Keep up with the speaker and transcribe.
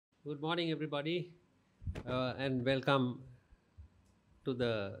Good morning, everybody, and welcome to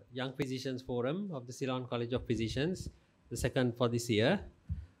the Young Physicians Forum of the Ceylon College of Physicians, the second for this year.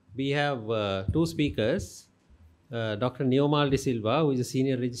 We have two speakers, Dr. Neomal De Silva, who is a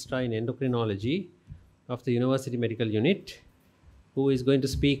senior registrar in endocrinology of the University Medical Unit, who is going to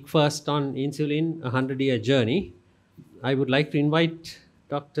speak first on insulin, a 100-year journey. I would like to invite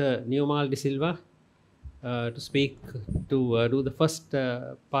Dr. Neomal De Silva to speak, to do the first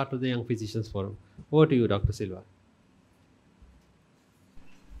part of the Young Physicians Forum. Over to you, Dr. Silva.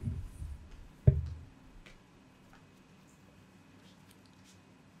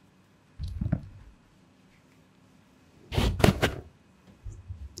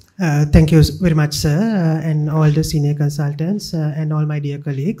 Thank you very much, sir, and all the senior consultants and all my dear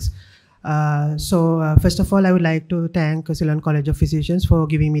colleagues. First of all, I would like to thank Ceylon College of Physicians for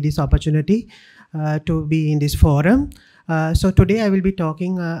giving me this opportunity to be in this forum. So today I will be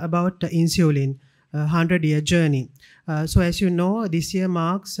talking about insulin, 100-year journey. So as you know, this year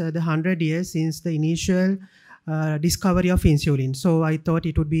marks the 100 years since the initial discovery of insulin. So I thought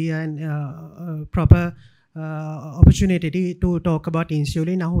it would be a proper opportunity to talk about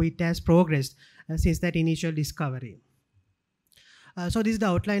insulin, how it has progressed since that initial discovery. So this is the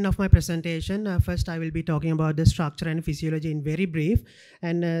outline of my presentation. First, I will be talking about the structure and physiology in very brief,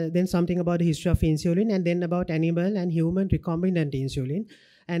 and then something about the history of insulin, and then about animal and human recombinant insulin,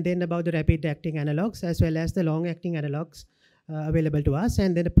 and then about the rapid-acting analogs as well as the long-acting analogs available to us,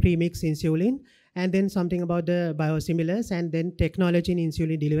 and then the premix insulin, and then something about the biosimilars, and then technology in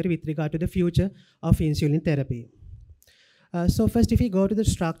insulin delivery with regard to the future of insulin therapy. So first, if we go to the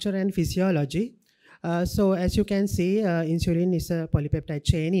structure and physiology, so as you can see, insulin is a polypeptide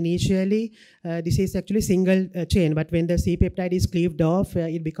chain. Initially, this is actually single chain, but when the C peptide is cleaved off,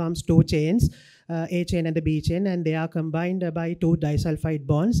 it becomes two chains, A chain and the B chain, and they are combined by two disulfide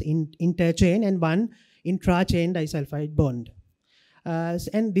bonds in interchain and one intra-chain disulfide bond.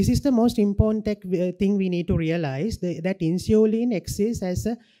 And this is the most important thing we need to realize, that insulin exists as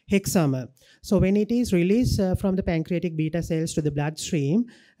a hexamer. So when it is released from the pancreatic beta cells to the bloodstream,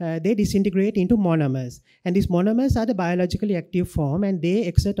 they disintegrate into monomers. And these monomers are the biologically active form, and they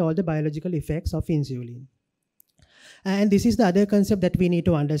exert all the biological effects of insulin. And this is the other concept that we need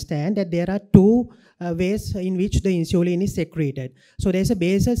to understand, that there are two ways in which the insulin is secreted. So there's a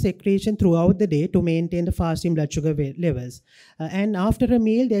basal secretion throughout the day to maintain the fasting blood sugar levels. And after a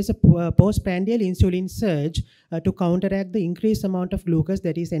meal, there's a postprandial insulin surge to counteract the increased amount of glucose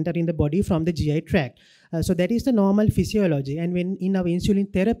that is entering the body from the GI tract. So that is the normal physiology. And when in our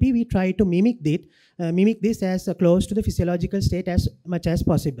insulin therapy, we try to mimic this as close to the physiological state as much as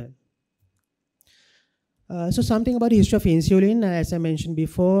possible. So something about the history of insulin. As I mentioned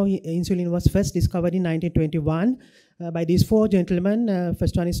before, insulin was first discovered in 1921 by these four gentlemen.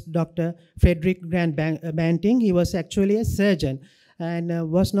 First one is Dr. Frederick Grant Banting. He was actually a surgeon and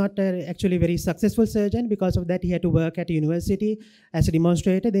was not actually a very successful surgeon. Because of that, he had to work at a university as a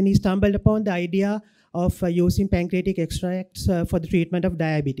demonstrator. Then he stumbled upon the idea of using pancreatic extracts for the treatment of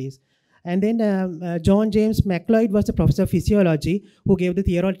diabetes. And then John James McLeod was a professor of physiology who gave the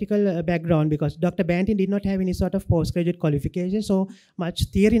theoretical background, because Dr. Banting did not have any sort of postgraduate qualification, so much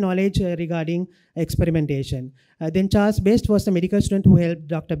theory knowledge regarding experimentation. Then Charles Best was the medical student who helped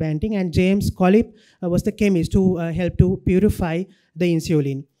Dr. Banting, and James Collip was the chemist who helped to purify the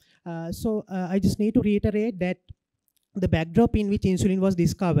insulin. So I just need to reiterate that the backdrop in which insulin was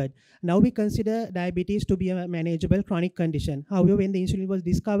discovered. Now we consider diabetes to be a manageable chronic condition. However, when the insulin was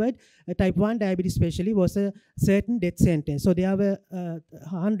discovered, type 1 diabetes especially was a certain death sentence. So there were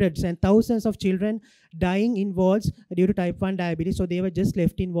hundreds and thousands of children dying in wards due to type 1 diabetes. So they were just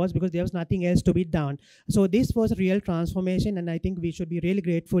left in wards because there was nothing else to be done. So this was a real transformation, and I think we should be really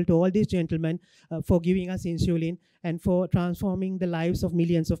grateful to all these gentlemen for giving us insulin and for transforming the lives of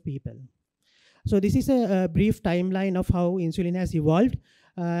millions of people. So this is a brief timeline of how insulin has evolved.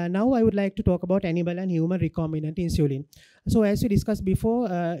 Now I would like to talk about animal and human recombinant insulin. So as we discussed before,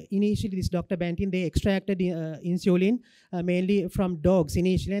 initially this Dr. Banting, they extracted insulin mainly from dogs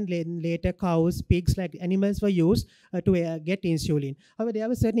initially, and later cows, pigs, like animals were used to get insulin. However, there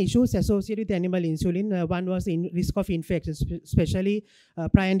were certain issues associated with animal insulin. One was the risk of infections, especially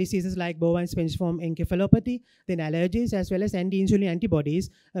prion diseases like bovine spongiform encephalopathy, then allergies, as well as anti-insulin antibodies,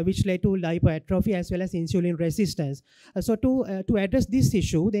 which led to lipoatrophy as well as insulin resistance. So to address this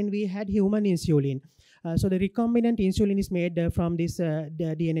issue, then we had human insulin. So the recombinant insulin is made from this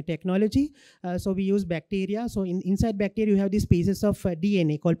DNA technology. So we use bacteria. So inside bacteria, you have these pieces of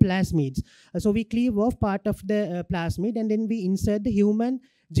DNA called plasmids. So we cleave off part of the plasmid, and then we insert the human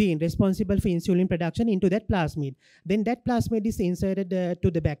gene responsible for insulin production into that plasmid. Then that plasmid is inserted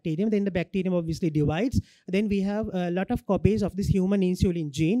to the bacterium. Then the bacterium obviously divides. Then we have a lot of copies of this human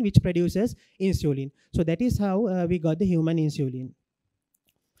insulin gene, which produces insulin. So that is how we got the human insulin.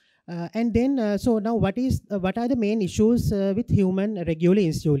 And then, so now what are the main issues with human regular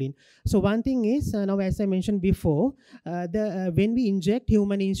insulin? So one thing is, now as I mentioned before, when we inject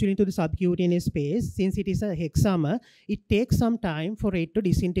human insulin to the subcutaneous space, since it is a hexamer, it takes some time for it to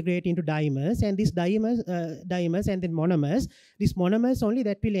disintegrate into dimers, and these dimers and then monomers, these monomers only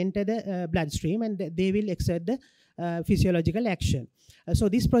that will enter the bloodstream, and they will exert the physiological action. So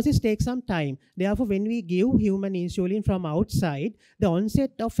this process takes some time. Therefore, when we give human insulin from outside, the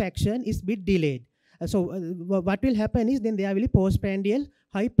onset of action is a bit delayed. What will happen is then there will be postprandial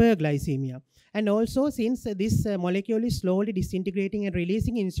hyperglycemia. And also, since this molecule is slowly disintegrating and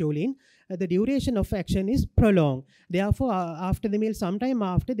releasing insulin, the duration of action is prolonged. Therefore, after the meal, sometime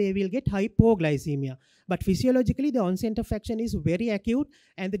after, they will get hypoglycemia. But physiologically, the onset of action is very acute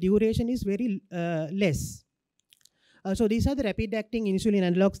and the duration is very less. So these are the rapid-acting insulin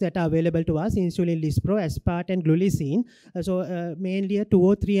analogs that are available to us: insulin lispro, aspart, and glulicine. Mainly a 2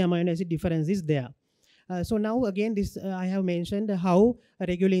 or 3 amino acid difference is there. So now again, this I have mentioned how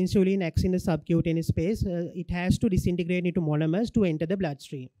regular insulin acts in the subcutaneous space. It has to disintegrate into monomers to enter the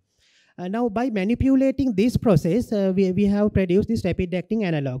bloodstream. Now, by manipulating this process, we have produced these rapid-acting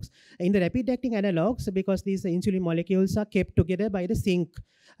analogs. In the rapid-acting analogs, because these insulin molecules are kept together by the zinc,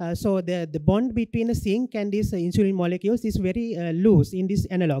 so the bond between the zinc and these insulin molecules is very loose in these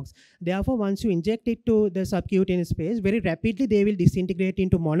analogs. Therefore, once you inject it to the subcutaneous space, very rapidly they will disintegrate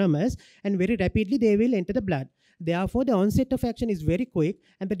into monomers, and very rapidly they will enter the blood. Therefore, the onset of action is very quick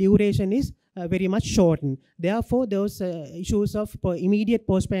and the duration is very much shortened. Therefore, those issues of immediate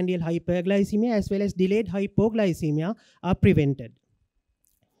postprandial hyperglycemia as well as delayed hypoglycemia are prevented.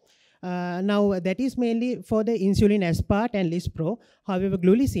 Now, that is mainly for the insulin aspart and lispro. However,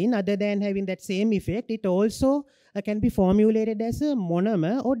 glulicine, other than having that same effect, it also can be formulated as a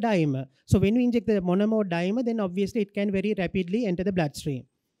monomer or dimer. So when we inject the monomer or dimer, then obviously it can very rapidly enter the bloodstream.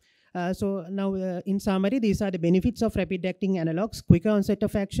 So now, in summary, these are the benefits of rapid-acting analogs: quicker onset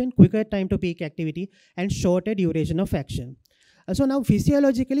of action, quicker time to peak activity, and shorter duration of action. So now,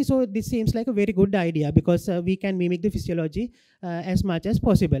 physiologically, so this seems like a very good idea because we can mimic the physiology as much as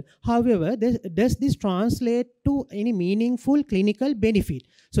possible. However, does this translate to any meaningful clinical benefit?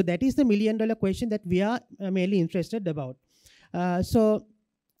 So that is the million-dollar question that we are mainly interested about.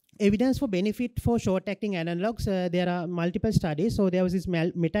 Evidence for benefit for short-acting analogs, there are multiple studies. So there was this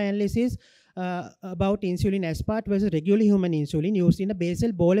meta-analysis about insulin aspart versus regular human insulin used in a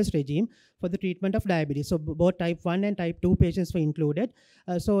basal bolus regime for the treatment of diabetes. So both type 1 and type 2 patients were included.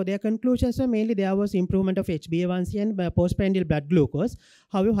 So their conclusions were mainly there was improvement of HbA1c and postprandial blood glucose.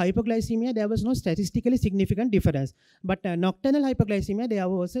 However, hypoglycemia, there was no statistically significant difference. But nocturnal hypoglycemia, there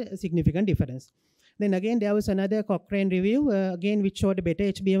was a significant difference. Then again, there was another Cochrane review, again, which showed a better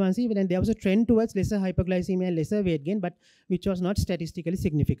HbA1c, but then there was a trend towards lesser hypoglycemia and lesser weight gain, but which was not statistically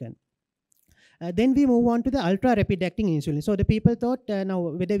significant. Then we move on to the ultra-rapid-acting insulin. So the people thought now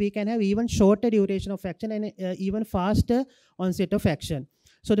whether we can have even shorter duration of action and even faster onset of action.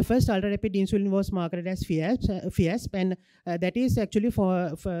 So the first ultra-rapid insulin was marketed as Fiasp, and that is actually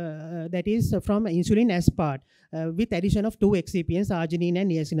that is from insulin aspart with addition of 2 excipients, arginine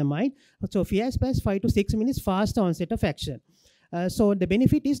and niacinamide. So Fiasp has 5 to 6 minutes faster onset of action. So the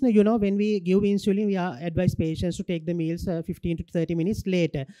benefit is, when we give insulin, we advise patients to take the meals 15 to 30 minutes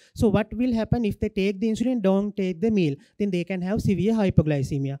later. So what will happen if they take the insulin, don't take the meal? Then they can have severe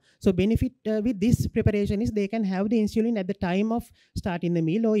hypoglycemia. So benefit with this preparation is they can have the insulin at the time of starting the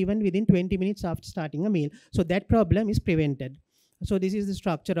meal or even within 20 minutes after starting a meal. So that problem is prevented. So this is the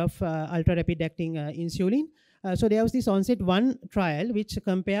structure of ultra-rapid acting insulin. So there was this onset 1 trial which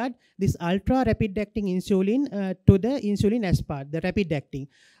compared this ultra-rapid acting insulin to the insulin aspart, the rapid acting.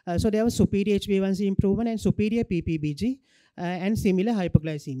 So there was superior HbA1c improvement and superior ppbg and similar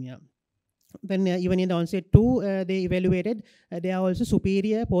hypoglycemia. Then even in the onset 2, they evaluated, there are also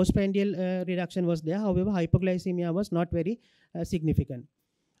superior postprandial reduction was there. However, hypoglycemia was not very significant.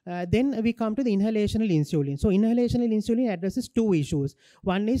 Then we come to the inhalational insulin. So inhalational insulin addresses 2 issues.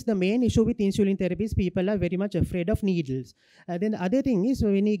 One is the main issue with insulin therapies, people are very much afraid of needles. Then the other thing is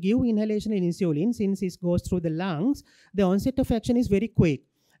when you give inhalational insulin, since it goes through the lungs, the onset of action is very quick.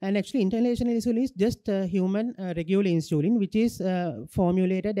 And actually, inhalational insulin is just human regular insulin, which is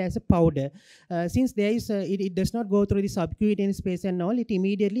formulated as a powder. Since there is, it does not go through the subcutaneous space and all, it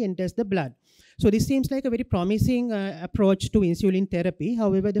immediately enters the blood. So this seems like a very promising approach to insulin therapy.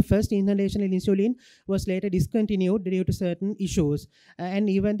 However, the first inhalation of insulin was later discontinued due to certain issues. And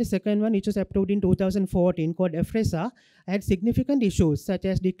even the second one, which was approved in 2014, called Afrezza, had significant issues such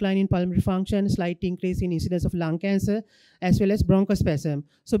as decline in pulmonary function, slight increase in incidence of lung cancer, as well as bronchospasm.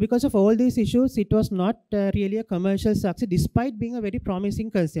 So because of all these issues, it was not really a commercial success, despite being a very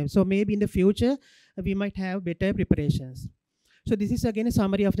promising concept. So maybe in the future, we might have better preparations. So this is again a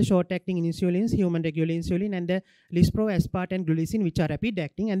summary of the short-acting insulins, human regular insulin, and the Lispro, Aspart, and Glulicin, which are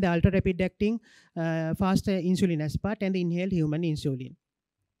rapid-acting, and the ultra-rapid-acting fast insulin Aspart, and the inhaled human insulin.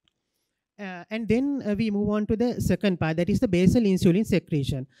 And then we move on to the second part, that is the basal insulin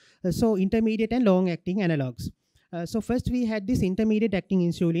secretion. So intermediate and long-acting analogs. So first we had this intermediate acting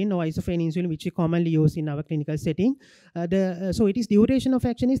insulin or isophane insulin, which we commonly use in our clinical setting. So its duration of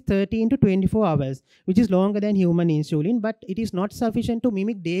action is 13 to 24 hours, which is longer than human insulin, but it is not sufficient to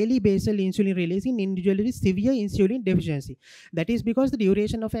mimic daily basal insulin release in individuals with severe insulin deficiency. That is because the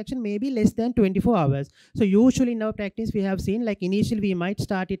duration of action may be less than 24 hours. So usually in our practice, we have seen like initially we might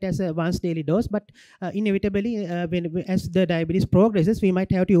start it as a once daily dose, but inevitably as the diabetes progresses, we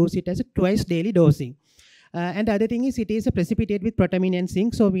might have to use it as a twice daily dosing. And the other thing is it is a precipitate with protamine and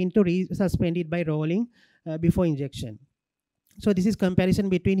zinc, so we need to resuspend it by rolling before injection. So this is comparison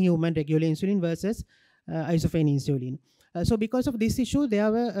between human regular insulin versus isophane insulin. So because of this issue, there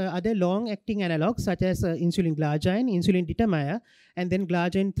were other long-acting analogs such as insulin glargine, insulin detamaya, and then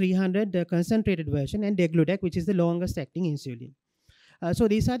glargine 300, the concentrated version, and degludec, which is the longest-acting insulin. So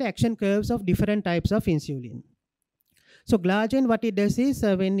these are the action curves of different types of insulin. So glargine, what it does is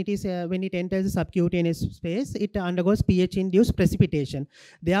when it enters the subcutaneous space, it undergoes pH-induced precipitation.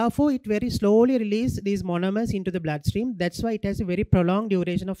 Therefore, it very slowly releases these monomers into the bloodstream. That's why it has a very prolonged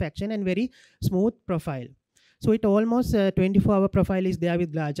duration of action and very smooth profile. So it almost 24-hour profile is there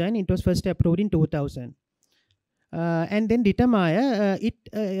with glargine. It was first approved in 2000. And then detamaya,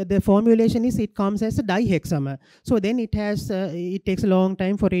 the formulation is it comes as a dihexamer. So then it takes a long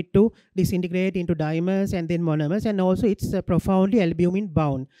time for it to disintegrate into dimers and then monomers, and also it's profoundly albumin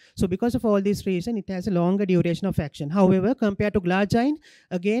bound. So because of all these reasons, it has a longer duration of action. However, compared to glargine,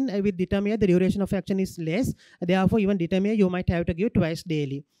 again with detamaya, the duration of action is less. Therefore, even detamaya you might have to give twice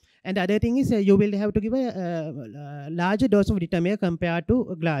daily. And the other thing is you will have to give a larger dose of detamaya compared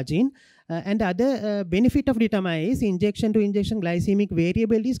to glargine. And the other benefit of detamaya is injection to injection glycemic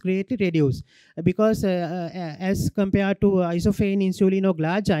variability is greatly reduced. Because as compared to isophane insulin or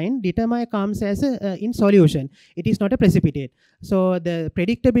glargine, detamaya comes as in solution. It is not a precipitate. So the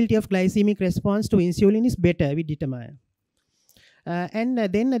predictability of glycemic response to insulin is better with detamaya. And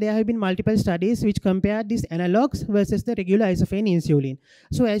then there have been multiple studies which compare these analogs versus the regular isophane insulin.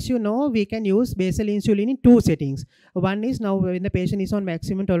 So as you know, we can use basal insulin in two settings. One is now when the patient is on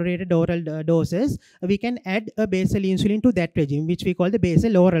maximum tolerated oral doses, we can add a basal insulin to that regime, which we call the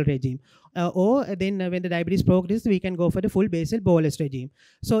basal oral regime. Or then when the diabetes progresses, we can go for the full basal bolus regime.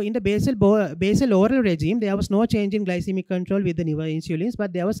 So in the basal oral regime, there was no change in glycemic control with the newer insulins,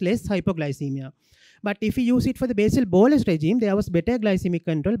 but there was less hypoglycemia. But if we use it for the basal bolus regime, there was better glycemic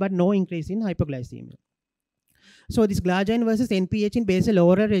control, but no increase in hypoglycemia. So this glargine versus NPH in basal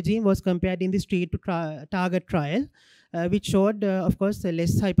oral regime was compared in this treat to target trial, which showed, of course,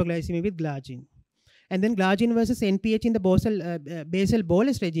 less hypoglycemia with glargine. And then glargine versus NPH in the basal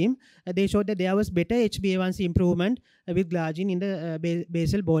bolus regime, they showed that there was better HbA1c improvement with glargine in the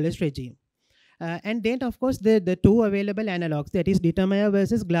basal bolus regime. And then, of course, the two available analogs, that is detamaya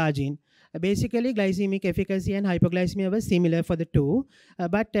versus glargine. Basically, glycemic efficacy and hypoglycemia were similar for the two,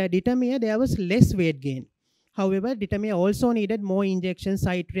 but detamaya, there was less weight gain. However, detamaya also needed more injections,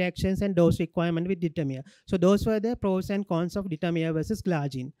 site reactions, and dose requirement with detamaya. So those were the pros and cons of detamaya versus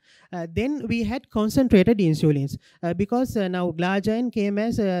glargine. Then we had concentrated insulins because now glargine came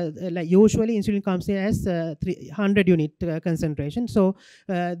as, like usually insulin comes in as 300 unit concentration. So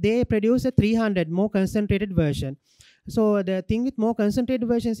they produce a 300 more concentrated version. So the thing with more concentrated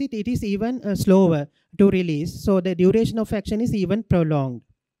versions, it is even slower to release. So the duration of action is even prolonged.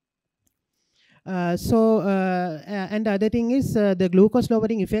 And the other thing is the glucose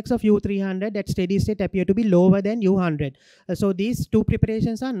lowering effects of U300 at steady state appear to be lower than U100. So these two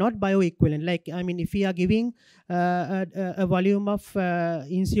preparations are not bioequivalent. Like, I mean, if we are giving a volume of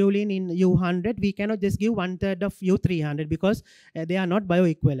insulin in U100, we cannot just give 1/3 of U300 because they are not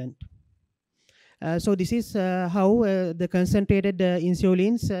bioequivalent. So this is how the concentrated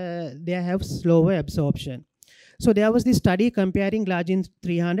insulins, they have slower absorption. So there was this study comparing glargine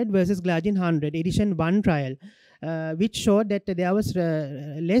 300 versus glargine 100, edition 1 trial. which showed that there was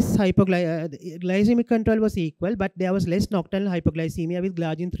less glycemic control was equal, but there was less nocturnal hypoglycemia with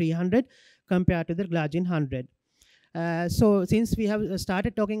glargine 300 compared to the glargine 100. So since we have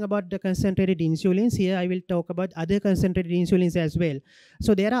started talking about the concentrated insulins, here I will talk about other concentrated insulins as well.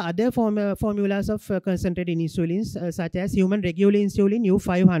 So there are other formulas of concentrated insulins, such as human regular insulin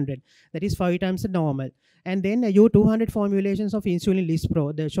U500, that is 5 times the normal. And then U200 formulations of insulin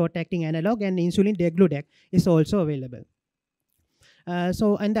Lispro, the short-acting analog, and insulin degludec is also available. And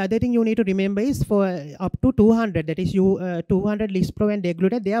the other thing you need to remember is for up to 200, that is 200 Lispro and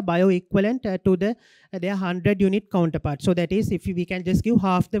degludec, they are bioequivalent to their 100 unit counterpart. So that is, if we can just give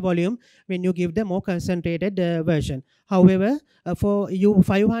half the volume when you give the more concentrated version. However, for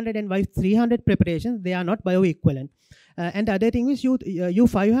U500 and Y300 preparations, they are not bioequivalent. And the other thing is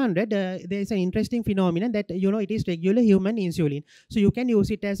U500, there is an interesting phenomenon that, it is regular human insulin. So you can use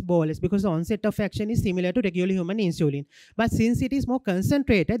it as bolus because the onset of action is similar to regular human insulin. But since it is more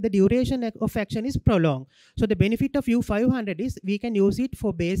concentrated, the duration of action is prolonged. So the benefit of U500 is we can use it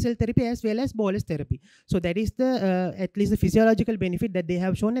for basal therapy as well as bolus therapy. So that is the at least the physiological benefit that they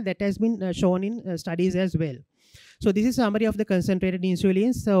have shown, and that has been shown in studies as well. So this is a summary of the concentrated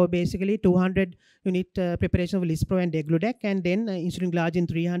insulins. So basically 200 unit preparation of Lispro and degludec, and then insulin glargine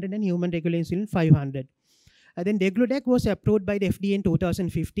 300 and human regular insulin 500. Then degludec was approved by the FDA in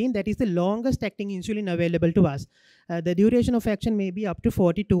 2015. That is the longest acting insulin available to us. The duration of action may be up to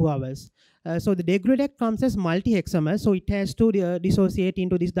 42 hours. So the degludec comes as multi-hexamer, so it has to dissociate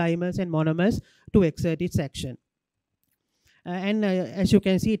into these dimers and monomers to exert its action. As you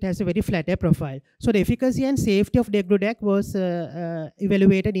can see, it has a very flatter profile. So the efficacy and safety of degludec was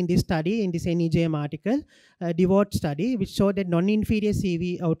evaluated in this study, in this NEJM article, DEVOTE study, which showed that non-inferior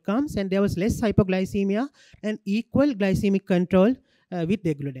CV outcomes, and there was less hypoglycemia and equal glycemic control with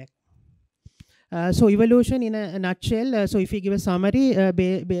degludec. So evolution in a nutshell, so if we give a summary,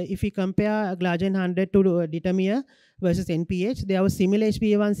 if we compare glargine 100 to detamir versus NPH, there was similar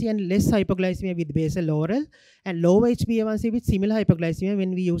HbA1c and less hypoglycemia with basal oral, and lower HbA1c with similar hypoglycemia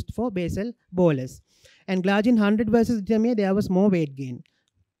when we used for basal bolus. And glargine 100 versus detamir, there was more weight gain.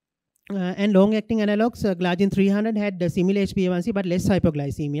 And long-acting analogs, glargine 300 had the similar HbA1c but less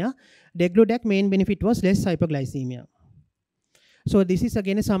hypoglycemia. Degludec main benefit was less hypoglycemia. So this is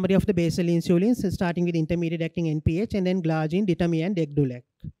again a summary of the basal insulins, starting with intermediate acting NPH and then glargine, detamir, and degludec.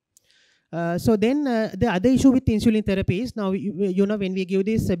 So then the other issue with insulin therapy is now, when we give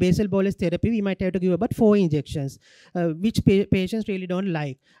this basal bolus therapy, we might have to give about 4 injections, which patients really don't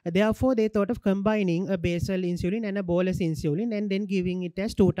like. Therefore, they thought of combining a basal insulin and a bolus insulin and then giving it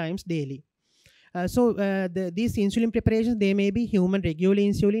as 2 times daily. These insulin preparations, they may be human regular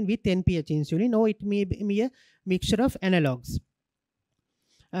insulin with NPH insulin, or it may be a mixture of analogs.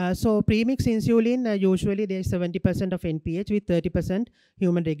 So premix insulin, usually there is 70% of NPH with 30%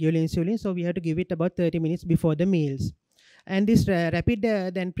 human regular insulin. So we have to give it about 30 minutes before the meals. And this rapid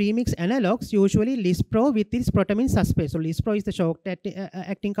then premix analogs, usually Lispro with its protamine suspension. So Lispro is the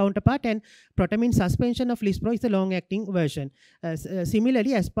short-acting counterpart, and protamine suspension of Lispro is the long-acting version.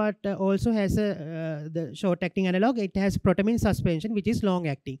 Similarly, Aspart also has the short-acting analog. It has protamine suspension, which is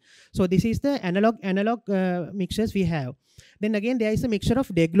long-acting. So this is the analog mixtures we have. Then again, there is a mixture of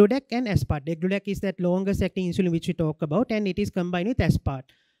degludec and Aspart. Degludec is that longest-acting insulin which we talk about, and it is combined with Aspart.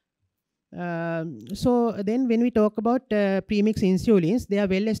 So then when we talk about premix insulins, they are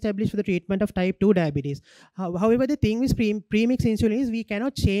well established for the treatment of type 2 diabetes. However, the thing with premix insulin is we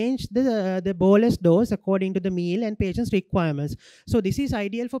cannot change the bolus dose according to the meal and patient's requirements. So this is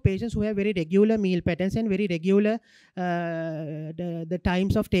ideal for patients who have very regular meal patterns and very regular the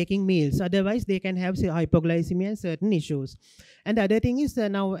times of taking meals. Otherwise, they can have hypoglycemia and certain issues. And the other thing is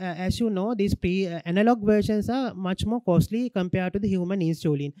now, as you know, these analog versions are much more costly compared to the human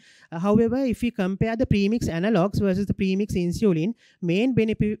insulin. However, if we compare the premix analogs versus the premix insulin, main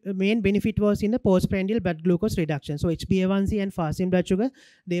benefit was in the postprandial blood glucose reduction. So HbA1c and fasting blood sugar,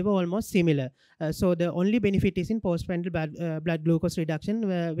 they were almost similar. So the only benefit is in postprandial blood glucose reduction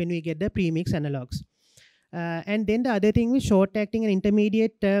when we get the premix analogs. And then the other thing is short-acting and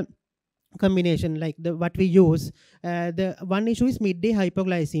intermediate combination, like what we use. The one issue is midday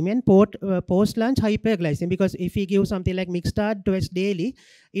hypoglycemia and post-lunch hyperglycemia, because if we give something like Mixtard twice daily,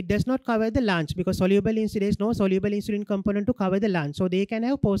 it does not cover the lunch because there is no soluble insulin component to cover the lunch. So they can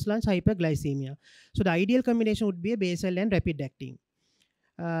have post-lunch hyperglycemia. So the ideal combination would be a basal and rapid acting.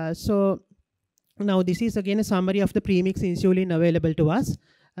 So now this is again a summary of the premix insulin available to us.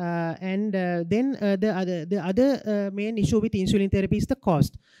 Then the other main issue with insulin therapy is the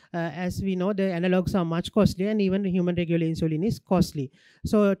cost. As we know, the analogs are much costly, and even human regular insulin is costly.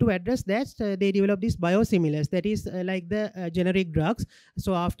 So to address that, they developed these biosimilars, that is like the generic drugs.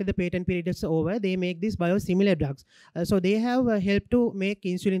 So after the patent period is over, they make these biosimilar drugs. So they have helped to make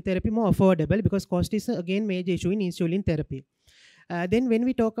insulin therapy more affordable, because cost is again major issue in insulin therapy. Then when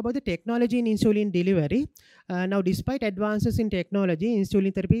we talk about the technology in insulin delivery, now despite advances in technology,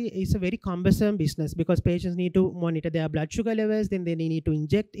 insulin therapy is a very cumbersome business, because patients need to monitor their blood sugar levels, then they need to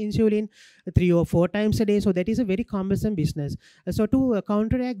inject insulin 3 or 4 times a day. So that is a very cumbersome business. So to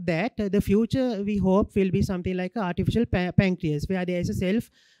counteract that, the future we hope will be something like an artificial pancreas, where there is a self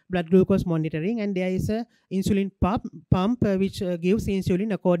blood glucose monitoring, and there is a insulin pump which gives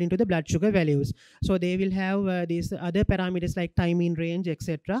insulin according to the blood sugar values. So they will have these other parameters like time in range,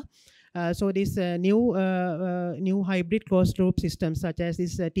 etc. So this new hybrid closed loop systems, such as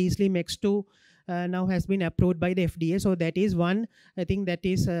this T-Slim X2, now has been approved by the FDA. So that is one thing that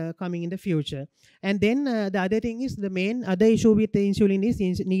is coming in the future. And then the other thing is, the main other issue with the insulin is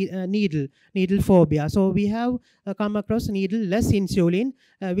needle phobia. So we have come across needle-less insulin,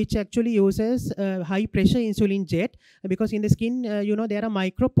 which actually uses high pressure insulin jet, because in the skin, there are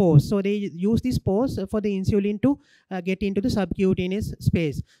micro pores. So they use these pores for the insulin to get into the subcutaneous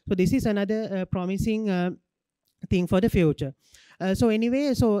space. So this is another promising thing for the future. So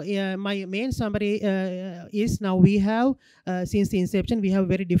anyway, my main summary is, now we have, since the inception, we have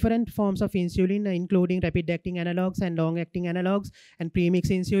very different forms of insulin, including rapid-acting analogs and long-acting analogs and premix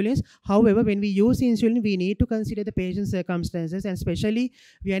insulins. However, when we use insulin, we need to consider the patient's circumstances, and especially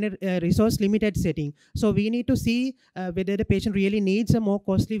we are in a resource-limited setting. So we need to see whether the patient really needs a more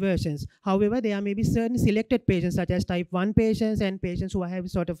costly versions. However, there may be certain selected patients, such as type 1 patients and patients who have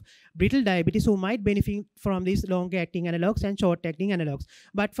sort of brittle diabetes, who might benefit from these long-acting analogs and short-acting analogs.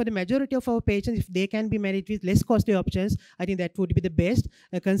 But for the majority of our patients, if they can be managed with less costly options, I think that would be the best,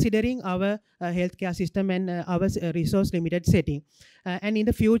 considering our healthcare system and our resource limited setting. And in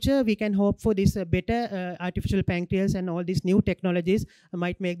the future, we can hope for this better artificial pancreas, and all these new technologies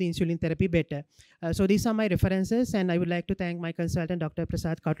might make the insulin therapy better. So these are my references, and I would like to thank my consultant, Dr.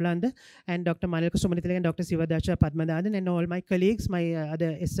 Prasad Katulanda, and Dr. Manilka Sumanithila, and Dr. Sivadasha Padmanathan, and all my colleagues, my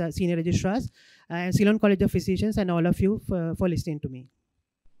other senior registrars, and Ceylon College of Physicians, and all of you for listening to me.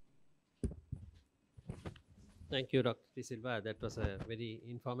 Thank you, Dr. De Silva. That was a very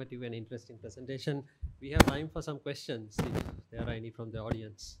informative and interesting presentation. We have time for some questions, if there are any from the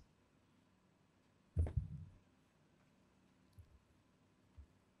audience.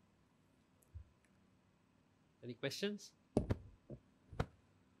 Any questions?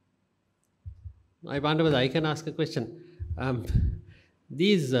 I wonder whether I can ask a question.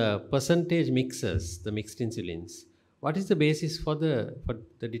 These percentage mixers, the mixed insulins, what is the basis for the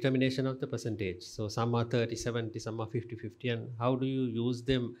determination of the percentage? So some are 30-70, some are 50-50, and how do you use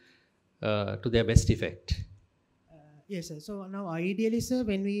them to their best effect? Yes, sir. So now ideally, sir,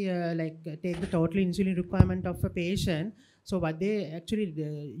 when we take the total insulin requirement of a patient, so what they actually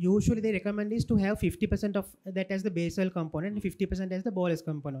usually they recommend is to have 50% of that as the basal component and 50% as the bolus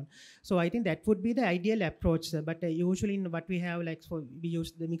component. So I think that would be the ideal approach, sir. But usually in what we have, like, so we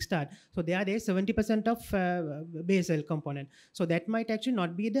use the mixed start. So there 70% of basal component. So that might actually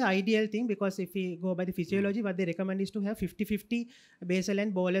not be the ideal thing, because if we go by the physiology, what they recommend is to have 50-50 basal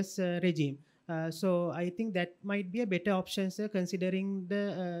and bolus regime. So I think that might be a better option, sir, considering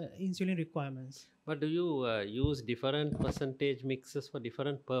the insulin requirements. But do you use different percentage mixes for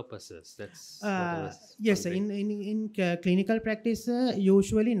different purposes? That's what I was yes, sir. In clinical practice,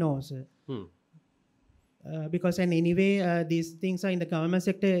 usually no, sir. Because and anyway, these things are in the government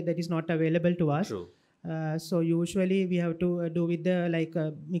sector, that is not available to us. True. So usually we have to do with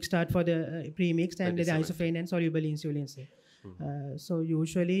the mixed start for the pre-mixed and the isoflurane and soluble insulin, sir. So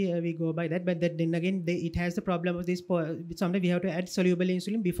usually we go by that, but then again it has the problem of this. Sometimes we have to add soluble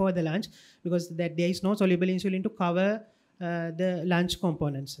insulin before the lunch, because that there is no soluble insulin to cover the lunch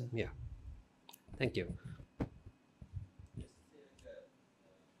components. Yeah. Thank you.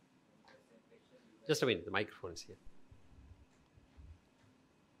 Just a minute. The microphone is here.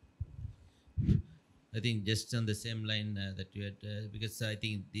 I think just on the same line that you had, because I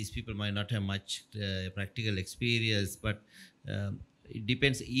think these people might not have much practical experience, but it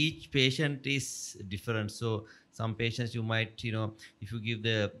depends. Each patient is different. So some patients you might, if you give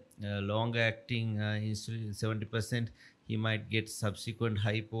the longer acting insulin 70%, he might get subsequent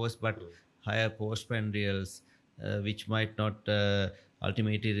high post, but higher postprandials, which might not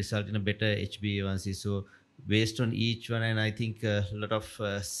ultimately result in a better HbA1c. So based on each one, and I think a lot of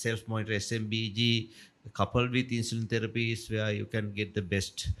self-monitor SMBG coupled with insulin therapy is where you can get the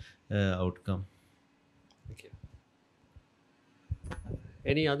best outcome. Thank you.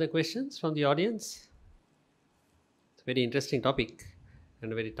 Any other questions from the audience? It's a very interesting topic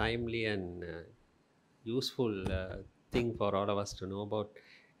and a very timely and useful thing for all of us to know about.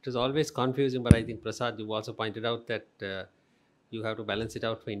 It was always confusing, but I think Prasad, you also pointed out that you have to balance it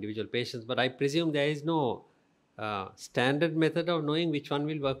out for individual patients. But I presume there is no standard method of knowing which one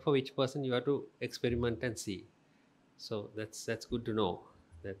will work for which person. You have to experiment and see. So that's good to know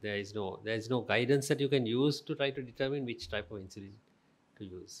that there is no guidance that you can use to try to determine which type of insulin to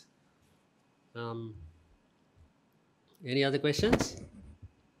use. Any other questions?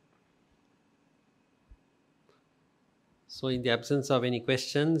 So in the absence of any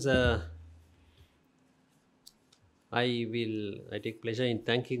questions, I take pleasure in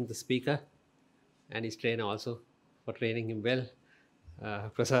thanking the speaker and his trainer also for training him well.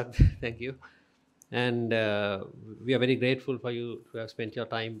 Prasad, thank you. And we are very grateful for you to have spent your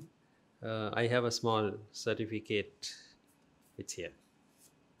time. I have a small certificate. It's here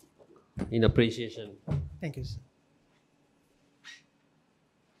in appreciation. Thank you, sir.